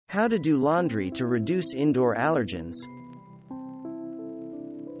How to do laundry to reduce indoor allergens.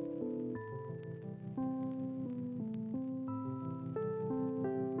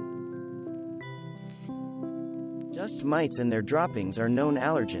 Dust mites and their droppings are known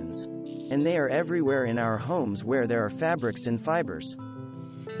allergens. And they are everywhere in our homes where there are fabrics and fibers.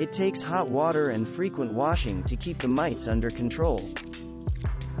 It takes hot water and frequent washing to keep the mites under control.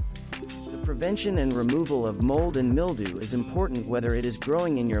 The prevention and removal of mold and mildew is important whether it is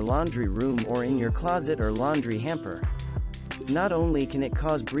growing in your laundry room or in your closet or laundry hamper. Not only can it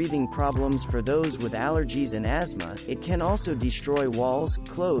cause breathing problems for those with allergies and asthma, it can also destroy walls,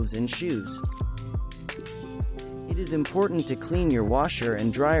 clothes and shoes. It is important to clean your washer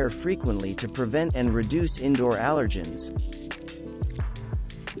and dryer frequently to prevent and reduce indoor allergens.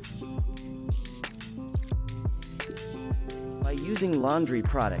 By using laundry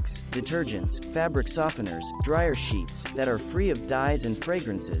products, detergents, fabric softeners, dryer sheets that are free of dyes and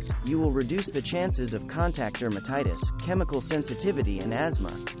fragrances, you will reduce the chances of contact dermatitis, chemical sensitivity and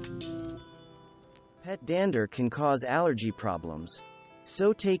asthma. Pet dander can cause allergy problems.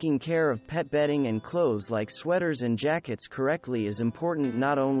 So taking care of pet bedding and clothes like sweaters and jackets correctly is important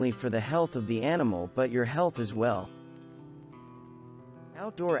not only for the health of the animal but your health as well.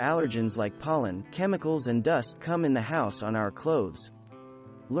 Outdoor allergens like pollen, chemicals and dust come in the house on our clothes.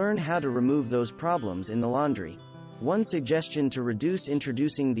 Learn how to remove those problems in the laundry. One suggestion to reduce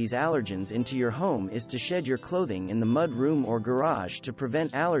introducing these allergens into your home is to shed your clothing in the mud room or garage to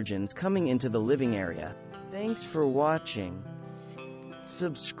prevent allergens coming into the living area. Thanks for watching.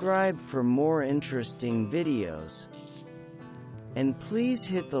 Subscribe for more interesting videos. And please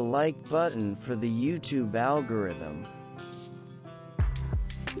hit the like button for the YouTube algorithm.